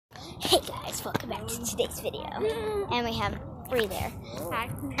Hey guys, welcome back to today's video. And we have Bree there.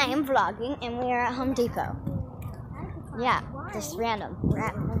 I am vlogging and we are at Home Depot. Yeah, just random. We're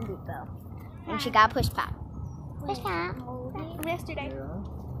at Home Depot. And she got a push pop. Push pop. From yesterday.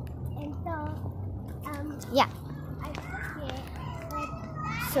 And so, yeah.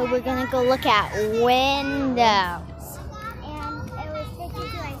 So we're gonna go look at windows. And it was sticking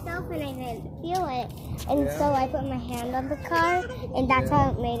to myself and I didn't feel it. And so I put my hand on the car, and that's how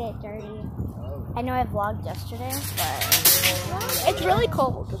it made it dirty. I know I vlogged yesterday, but it's really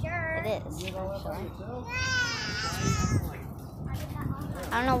cold. It is.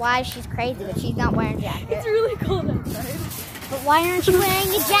 I don't know why she's crazy, but she's not wearing a jacket. It's really cold outside. But why aren't you wearing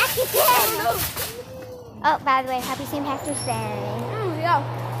a jacket then? Oh, by the way, happy St. Patrick's Day. Yeah.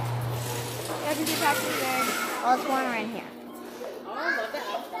 Happy St. Patrick's Day. Well, it's warmer in here. Oh, I love that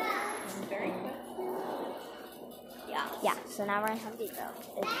outfit. Very good. Yeah, so now we're in Home Depot.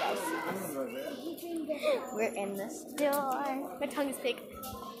 As you guys see. We're in the store. My tongue is big.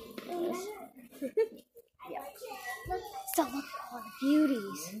 Yeah. So look at all the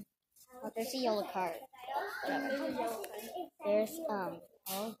beauties. Oh, there's a yellow card. There's all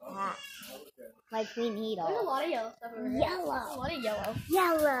that. Like we need all. There's a lot of yellow stuff over here. Yellow. A lot of yellow.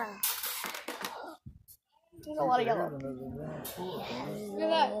 Yellow. There's a lot of yellow. Look at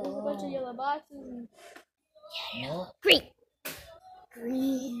that. There's a bunch of yellow boxes. Yellow. Green.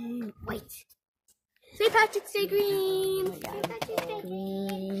 Green. White. St. Patrick's Day green. Oh, St. Patrick's Day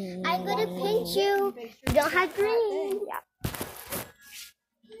green. I'm gonna pinch you. You don't have green. Yeah.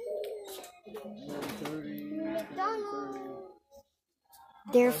 McDonald's.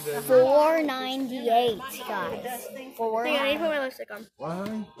 They're $4.98, guys. Hang on, I need to put my lipstick on. What,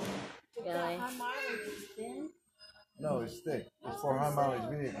 honey? Really? No, it's thick. It's for high mileage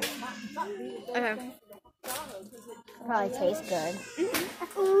vehicles. Okay. Probably tastes good.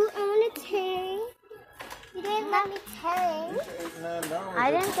 Ooh, I want a tang. You didn't let me tang. $89. I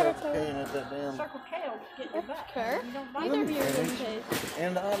didn't get a paying at that damn. Circle K will get you back. Sure. Neither of you are going to taste.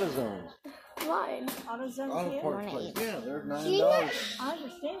 And the AutoZones. Mine. Auto parts place. Yeah, they're She's $9. not, I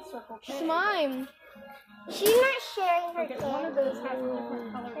understand Circle K. It's mine. she's not sharing her candy. One of those has a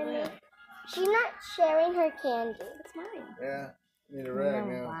different color lid. She's not sharing her candy. It's mine. Yeah, need a rag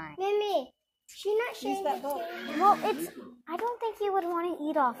now. Mimi, she's not sharing her candy. Well, it's. I don't think you would want to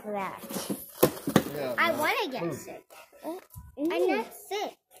eat off of that. Yeah, I no. want to get sick. I'm not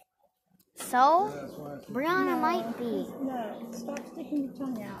sick. So, That's why it's- Brianna might be. No, stop sticking your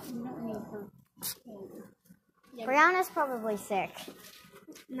tongue out. You don't need her. Brianna's probably sick.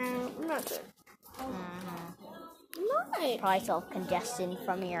 No, I'm not sick. I'm not. Probably self-congestion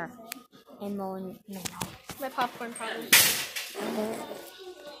from your ammonia. My popcorn problem.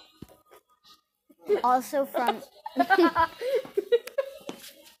 Also from.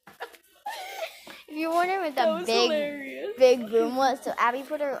 If you're wondering what That the was hilarious. big boom was, so Abby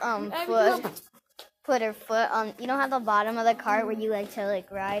put her foot on. You know how the bottom of the cart where you like to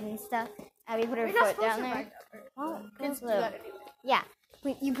ride and stuff. Abby put her foot down there. Oh, Kids do blue. that anyway.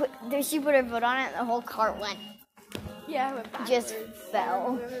 Yeah, she put her foot on it, and the whole cart went. Yeah, I went backwards. Just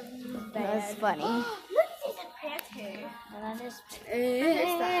fell. That was funny. Look, it's a prancer. And I just.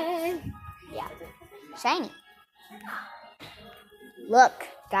 Yeah, shiny. Look,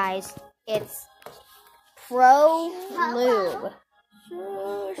 guys, it's Pro Lube.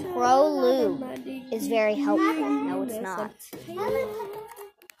 Pro Lube is very helpful. No, it's not.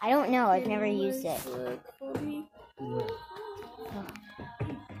 I don't know. I've never used it.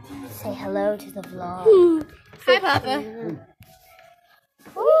 Say hello to the vlog. Hi, Papa.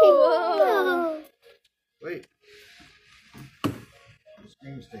 Whoa. Wait.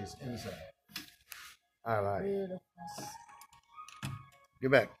 Screen stays inside. I like it.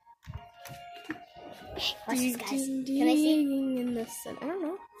 Get back. What's this, guys? Can I see? In the sun. I don't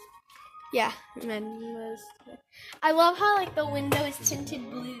know. Yeah. And then I love how the window is tinted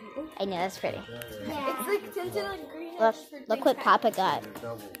blue. I know, that's pretty. It's tinted green. Look what Papa got.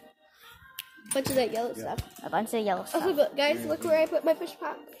 Bunch of that yellow stuff. A bunch of yellow Oh, stuff. look, guys, look where I put my push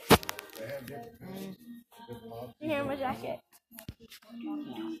pop. Here in my jacket.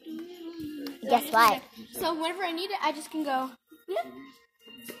 Guess what? So whenever I need it, I just can go. Yeah.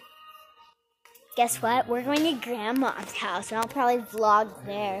 Guess what? We're going to Grandma's house, and I'll probably vlog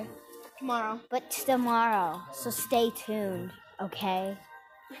there. Tomorrow. But tomorrow, so stay tuned, okay?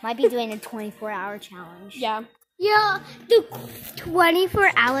 Might be doing a 24-hour challenge. Yeah. Yeah, the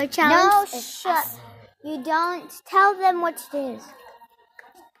 24-hour challenge. No, shut. You don't tell them what it is.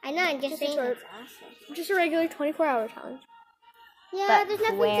 I know, I'm just saying. Just a regular 24-hour challenge. Yeah, But there's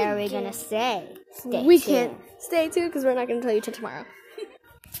nothing where to are we do. going to stay? Stay We tuned. can't stay tuned because we're not going to tell you till tomorrow.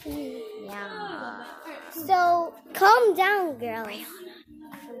 Yeah. So calm down, girl.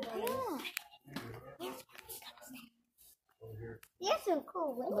 Yes, so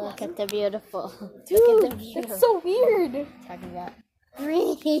cool. Look at the beautiful. Dude, Look at the beautiful. that's so weird. Talking about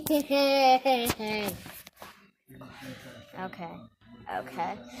green.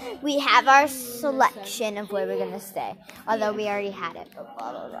 Okay. We have our selection of where we're gonna stay. Although we already had it. But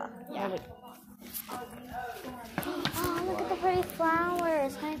blah blah blah. Yeah. Oh, look at the pretty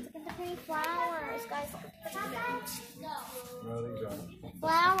flowers, guys! Look at the pretty flowers, guys! Look at that. No, these aren't.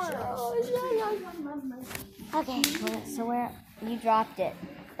 Flowers. Okay, so where you dropped it?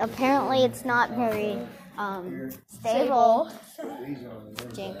 Apparently, it's not very stable. These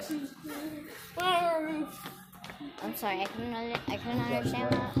aren't. Jinx. I'm sorry, I couldn't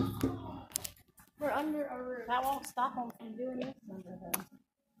understand that. We're under our roof. That won't stop them from doing this under them.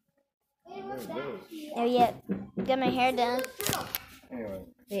 Oh yeah, get my hair done. Anyway,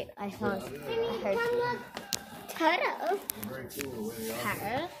 Wait, I heard you. Turtle. very cool the way they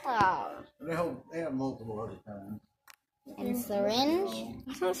are. Turtle. They have multiple other kinds. And syringe.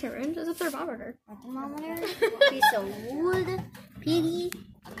 It's not a syringe, it's a thermometer. A thermometer. Piece of wood. Piggy.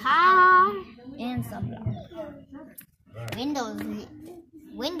 A car. And something.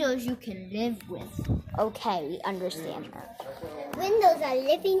 Windows you can live with. Okay, we understand that. Windows are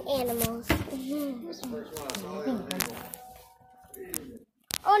living animals.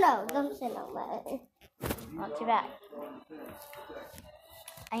 Oh no, don't sit on that. Not too bad.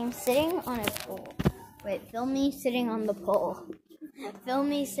 I am sitting on a pole. Wait, film me sitting on the pole. Film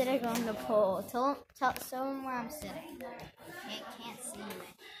me sitting on the pole. Tell them where I'm sitting. Can't see me.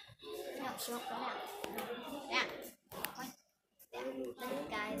 No, show up now. Down. Look,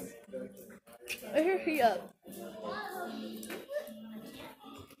 guys. I hear you up.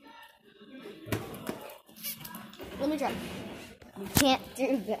 Let me try. You can't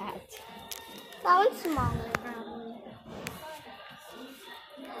do that. That one's smaller, probably.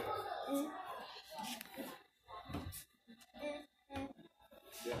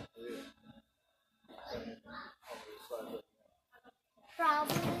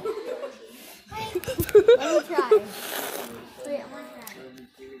 Probably. Let me try. Wait, I want to try.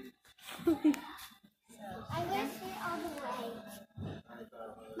 I'm going to sit all the way.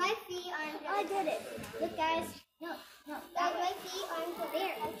 My feet aren't. Oh, I did it. Look, guys. No. Guys, my feet aren't put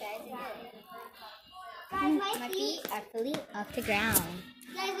there. Guys, My feet are fully off the ground.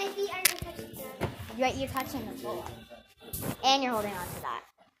 Guys, my feet aren't touching the ground. Right, you're touching the floor. And you're holding on to that.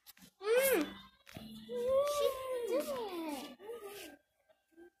 She's doing it.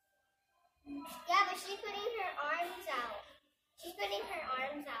 Yeah, but she's putting her arms out. She's putting her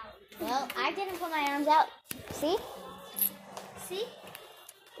arms out. Well, I didn't put my arms out. See? See?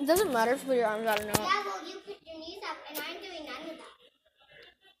 It doesn't matter if you put your arms out or not. Yeah, well, you put your knees up, and I'm doing none of that.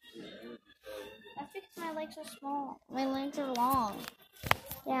 That's because my legs are small. My legs are long.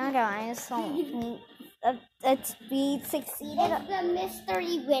 Yeah, guys. So, it's we succeeded. It's the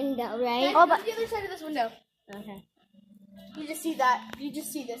mystery window, right? Oh, but the other side of this window. okay. You just see that. You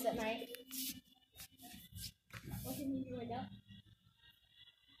just see this at night. What's in your window?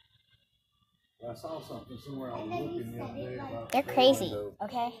 I saw something somewhere I was looking the other day about. They're crazy.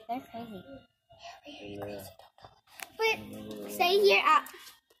 Okay, they're crazy. But stay here at.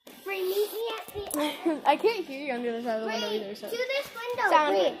 Bring meet me at the. I can't hear you on the other side of the window Bring either. So. to this window.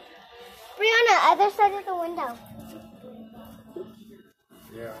 Sound Bring. Brianna, other side of the window.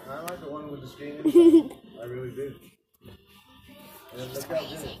 Yeah, I like the one with the skin inside. I really do. And look out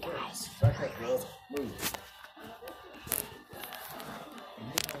there. Back up, girl. Move.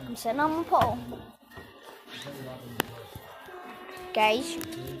 I'm sitting on my pole. Guys,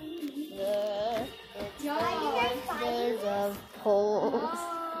 there's of poles.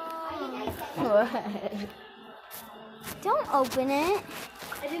 What? Don't open it.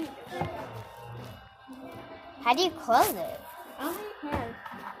 I didn't. How do you close it? I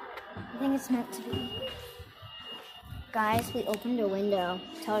think it's meant to be. Guys, we opened a window.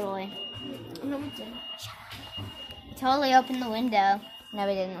 Totally. No, we didn't. Totally opened the window. No,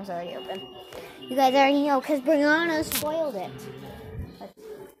 we didn't. It was already open. You guys already know because Brianna spoiled it. But,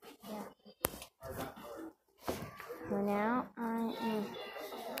 yeah. So now I am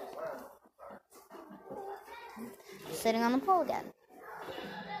sitting on the pole again.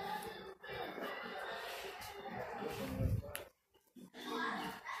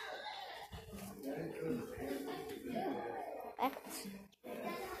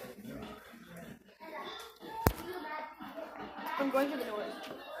 I'm going to the doors.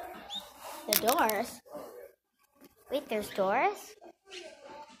 The doors? Wait, there's doors?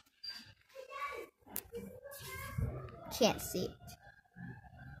 Can't see it.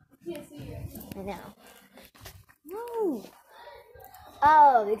 Can't see you. I know. No.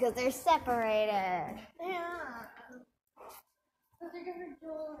 Oh, because they're separated. Yeah. Those are different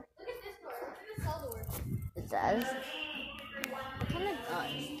doors. Look at this door. Look at the cell door. It does. It kind of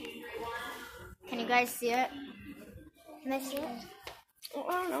does. Can you guys see it? Can I see it? Oh,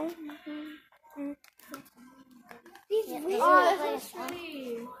 I don't know. Oh, this is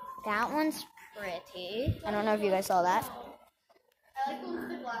pretty. that one's pretty. I don't know if you guys saw that. I like the one with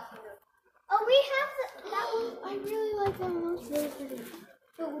the glass window. Oh, we have that one. I really like that one. It's really pretty.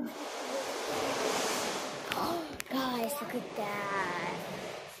 Oh, guys, look at that.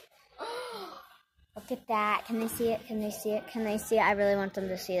 Look at that. Can they see it? Can they see it? Can they see it? I really want them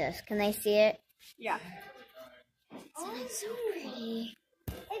to see this. Can they see it? Yeah. It's so pretty.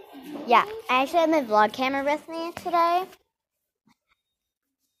 Yeah, I actually have my vlog camera with me today.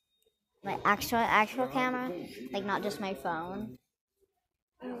 My actual camera. Like, not just my phone.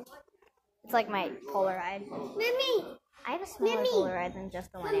 It's like my Polaroid. Mimi! I have a smaller Polaroid than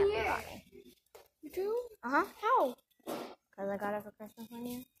just the one Aunt got me. You do? Uh-huh. How? Because I got it for Christmas one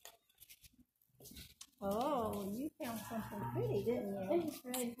year. Oh, you found something pretty, didn't you? It's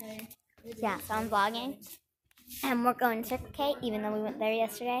really pretty. Yeah, so I'm vlogging. And we're going to Circle K, even though we went there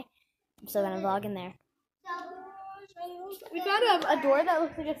yesterday. I'm still going to vlog in there. We found a door that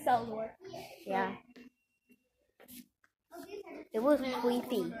looks like a cell door. Yeah. It was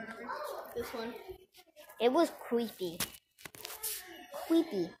creepy. This one. It was creepy.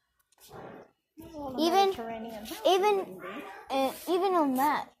 Creepy. Even on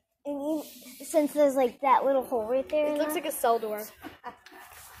that. And since there's like that little hole right there. It looks like a cell door.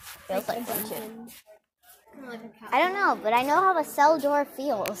 Feels like one too. Kind of like a cat. I don't know, but I know how a cell door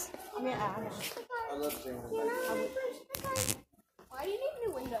feels. I mean, I love seeing them. why do you need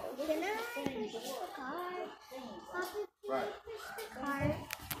new windows? Right.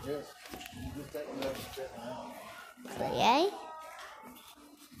 Yes. You just take them up and check them out. So, yay?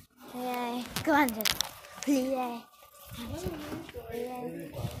 Yay. Go on, just. Yay.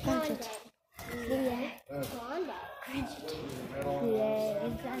 Yay. Go on, just. Yay.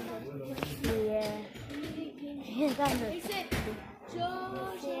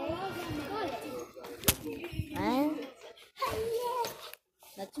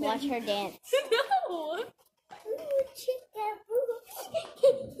 Let's watch her dance. No.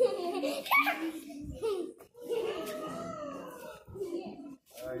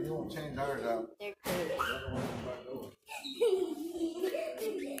 You won't change ours out. They're crazy.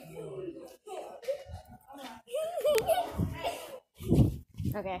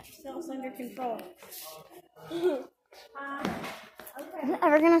 Okay. Self under control. I'm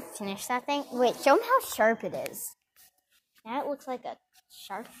ever gonna finish that thing? Wait, show them how sharp it is. Now it looks like a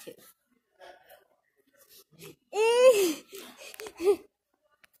shark tooth.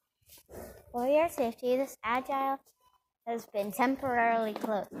 For your safety, this agile has been temporarily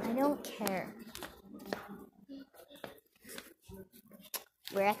closed. I don't care.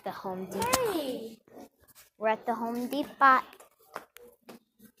 We're at the Home Depot. Hey. We're at the Home Depot.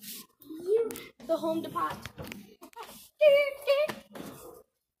 The Home Depot.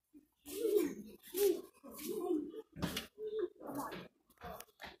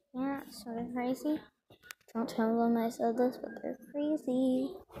 Yeah, sort of crazy. Don't tell them I said this, but they're crazy.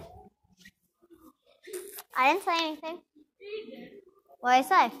 I didn't say anything. What did I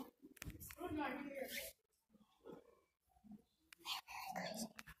say? They're very crazy.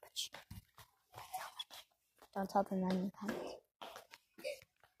 Don't tell them that in the comments.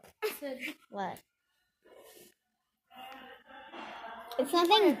 What? It's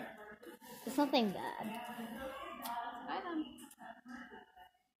nothing. It's nothing bad.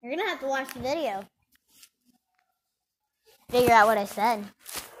 You're gonna have to watch the video. Figure out what I said.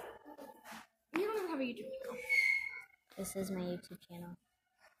 You don't even have a YouTube channel. This is my YouTube channel.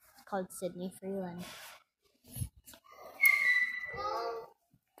 It's called Sydney Freeland.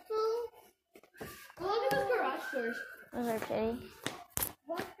 Look at those garage doors. Those are pretty.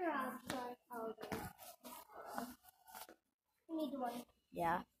 What garage door? I need one.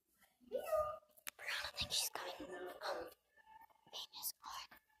 Yeah. Brianna thinks she's coming famous on.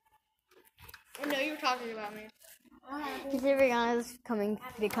 I know you were talking about me. Brianna's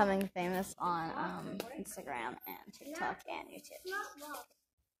becoming famous on Instagram and TikTok and YouTube.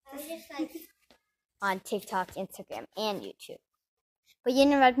 On TikTok, Instagram, and YouTube. But you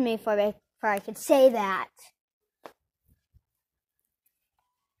interrupted me before I could say that.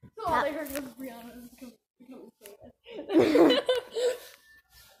 So all I heard was Brianna becoming famous.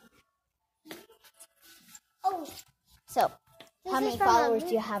 Oh. So, how many followers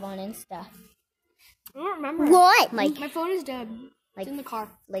do you have on Insta? I don't remember. What? Like, My phone is dead. Like, It's in the car.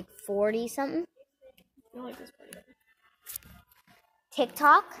 like 40 something. I like this part.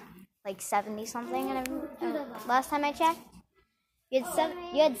 TikTok, like 70 something. Last time I checked, you had seven.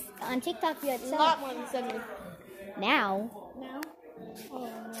 You had on TikTok. You had A 7. lot more than 70. Now, Now? Oh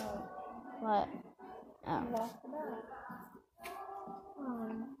no. what? Oh, Lost the bag.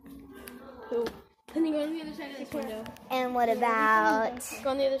 Cool. Then you go on the other side of this window. and what about? Go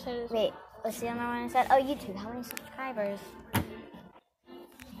on the other side of this Wait, what's the other one I said? Oh, YouTube. How many subscribers?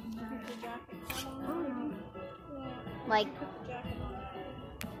 Like,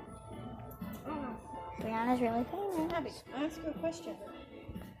 Brianna's really famous. Abby, ask her a question.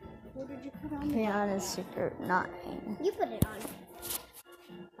 What did you put on? Brianna's super not famous. You put it on.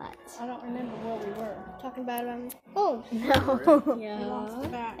 But I don't remember where we were. Talking bad about me. Oh. no. Lost the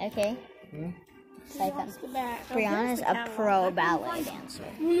back. Okay. Psycho. Lost the back. Brianna's a pro ballet dancer.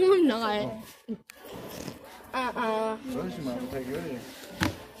 No, I'm not. Those you might have to take with you.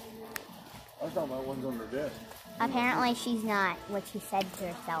 I was talking about ones on the desk. Apparently, she's not what she said to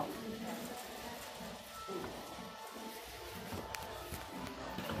herself.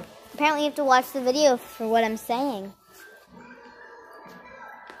 Apparently, you have to watch the video for what I'm saying.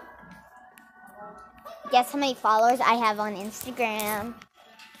 Guess how many followers I have on Instagram?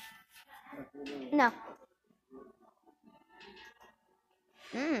 No.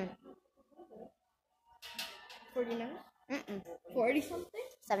 49? 40 something?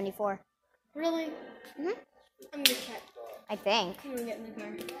 74. Really? Mhm. I'm gonna check. I think. I'm gonna get in the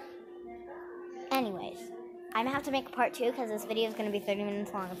car. Anyways, I'm gonna have to make a part 2 because this video is gonna be 30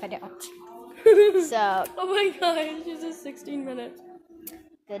 minutes long if I don't. So, Oh my gosh, this is 16 minutes.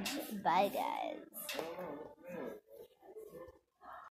 goodbye, guys.